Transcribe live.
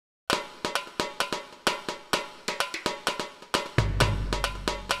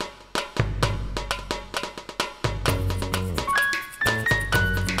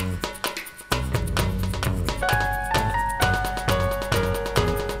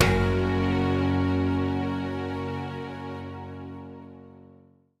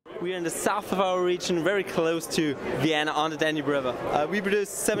We are in the south of our region, very close to Vienna on the Danube River. We produce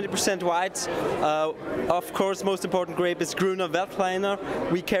 70% white. Of course, most important grape is Grüner Veltliner.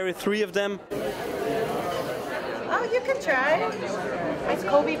 We carry 3 of them. Oh, you can try. It's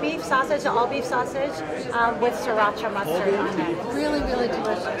Kobe beef sausage, all beef sausage with sriracha mustard on it. Really, really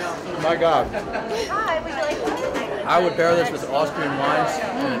delicious. My God. Hi, would you like to? I would pair this with Austrian wines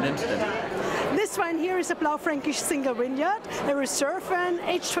in an instant. This wine here is a Blaufränkisch single vineyard, a reserve wine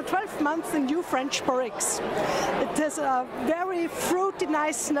aged for 12 months in new French barriques. It has a very fruity,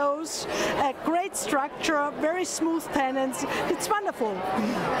 nice nose, a great structure, very smooth tannins. It's wonderful.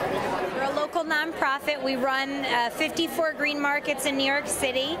 We're a local nonprofit. We run 54 green markets in New York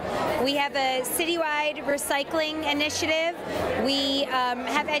City. We have a citywide recycling initiative. We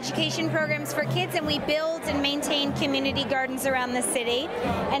have education programs for kids, and we build and maintain community gardens around the city.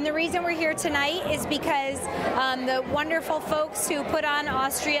 And the reason we're here tonight is because the wonderful folks who put on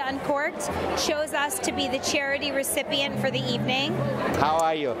Austria Uncorked chose us to be the charity recipient for the evening. How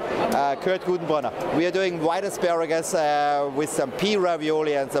are you? Kurt Gutenbrunner. We are doing white asparagus with some pea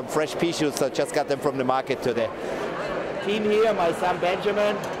ravioli and some fresh pea shoots. I just got them from the market today. Team here, my son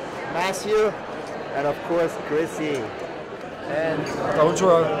Benjamin, Matthew, and of course Chrissy. And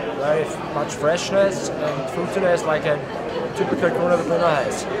also very much freshness and fruitiness like a typical Grüner Veltliner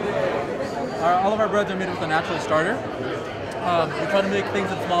has. All of our breads are made with a natural starter. We try to make things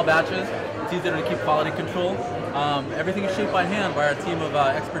in small batches. It's easier to keep quality control. Everything is shaped by hand by our team of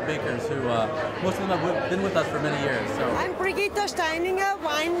expert bakers who, most of them have been with us for many years. So. I'm Brigitte Steininger,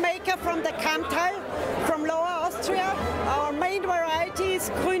 winemaker from the Kamptal, from Lower Austria. Our main variety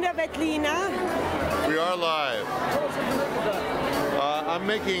is Grüner Veltliner. We are live. I'm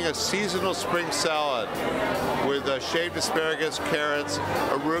making a seasonal spring salad with shaved asparagus, carrots,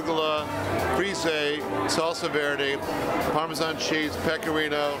 arugula, frise, salsa verde, Parmesan cheese,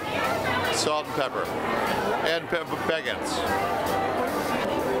 pecorino, salt and pepper, and baguettes.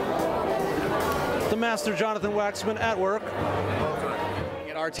 The master Jonathan Waxman at work.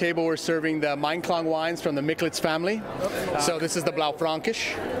 At our table we're serving the Mainklang wines from the Michlitz family. So this is the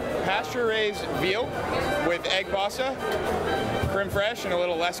Blaufränkisch. Pasture-raised veal with egg bassa, creme fraiche, and a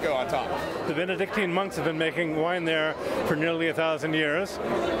little Lesco on top. The Benedictine monks have been making wine there for nearly 1,000 years.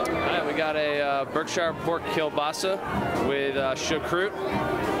 All right, we got a Berkshire pork kielbasa with choucroute,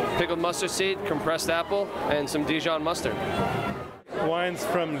 pickled mustard seed, compressed apple, and some Dijon mustard. Wines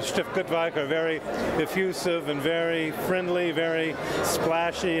from Stift Gutweig are very effusive and very friendly, very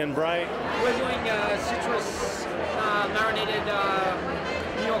splashy and bright. We're doing citrus marinated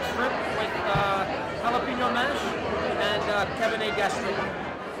New York strip with jalapeno mash and Cabernet Gastro.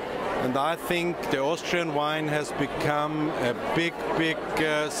 And I think the Austrian wine has become a big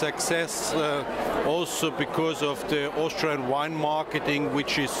success also because of the Austrian wine marketing,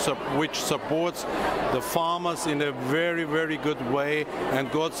 which supports the farmers in a very good way.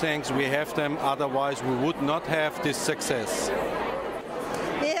 And God thanks we have them, otherwise we would not have this success.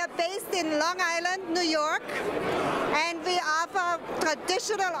 We are based in Long Island, New York, and we offer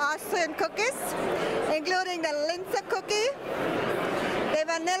traditional Austrian cookies, including the Linzer cookie, the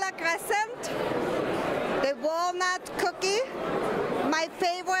vanilla crescent, the walnut cookie, my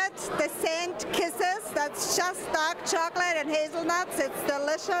favorite, the Saint Kisses, that's just dark chocolate and hazelnuts, it's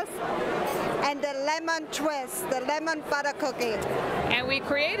delicious, and the lemon twist, the lemon butter cookie. And we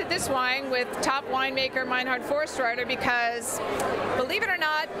created this wine with top winemaker Meinhard Forstreiter because, believe it or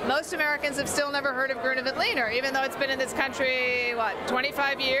not, most Americans have still never heard of Grüner Veltliner, even though it's been in this country,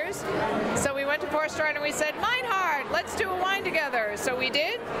 25 years? So we went to Forstreiter and we said, Meinhard, let's do a wine together. So we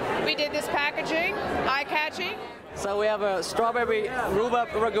did. We did this packaging, eye-catching. So we have a strawberry rhubarb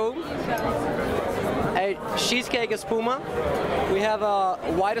ragout, a cheesecake espuma, we have a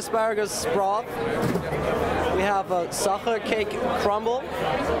white asparagus broth, we have a sacher cake crumble,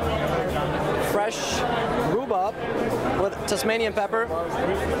 fresh rhubarb with Tasmanian pepper,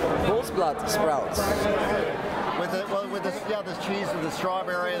 bull's blood sprouts. With the cheese with the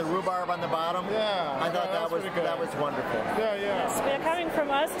strawberry, the rhubarb on the bottom. Yeah, I thought that was wonderful. Yeah. We're coming from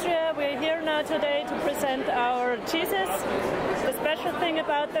Austria. We're here now today to present our cheeses. The special thing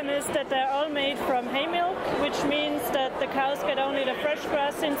about them is that they're all made from hay milk, which means that the cows get only the fresh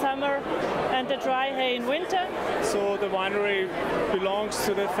grass in summer and the dry hay in winter. So the winery belongs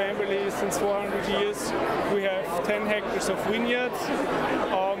to that family since 400 years. We have 10 hectares of vineyards.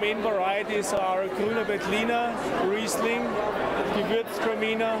 Our main varieties are Grüner Veltliner, Riesling,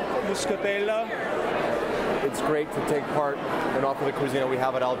 Gewürztraminer, Muskateller. It's great to take part and offer the cuisine we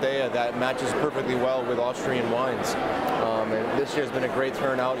have at Aldea that matches perfectly well with Austrian wines. And this year's been a great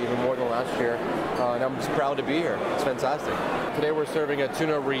turnout, even more than last year. And I'm just proud to be here. It's fantastic. Today we're serving a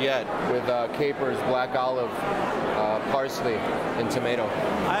tuna rillette with capers, black olive, parsley and tomato.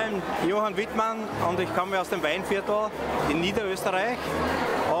 I'm Johann Wittmann und ich komme aus dem Weinviertel in Niederösterreich.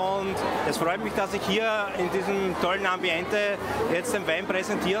 Und es freut mich, dass ich hier in diesem tollen Ambiente jetzt den Wein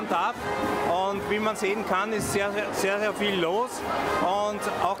präsentieren darf. Und wie man sehen kann, ist sehr viel los. Und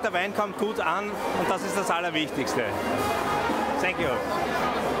auch der Wein kommt gut an und das ist das Allerwichtigste. Thank you.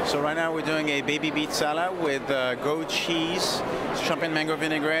 So right now we're doing a baby beet salad with goat cheese, champagne mango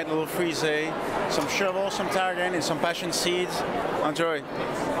vinaigrette, a little frisée, some chervil, some tarragon, and some passion seeds. Enjoy.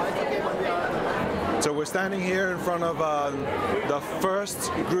 So we're standing here in front of the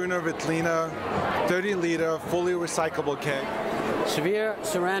first Grüner Veltliner 30-liter fully recyclable keg. Severe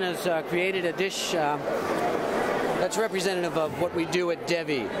Saran has created a dish that's representative of what we do at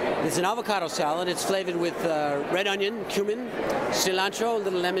Devi. It's an avocado salad. It's flavored with red onion, cumin, cilantro, a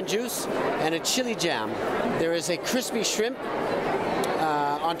little lemon juice, and a chili jam. There is a crispy shrimp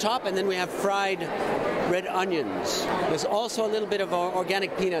on top, and then we have fried red onions. There's also a little bit of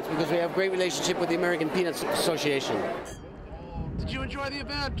organic peanuts because we have a great relationship with the American Peanuts Association. Did you enjoy the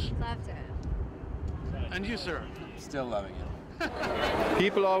event? Loved it. And you, sir? Still loving it.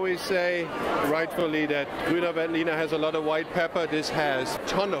 People always say, rightfully, that Grüner Veltliner has a lot of white pepper. This has a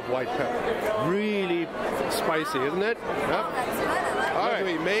ton of white pepper. Really spicy, isn't it? Yeah. All right,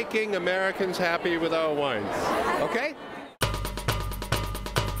 we're making Americans happy with our wines. Okay?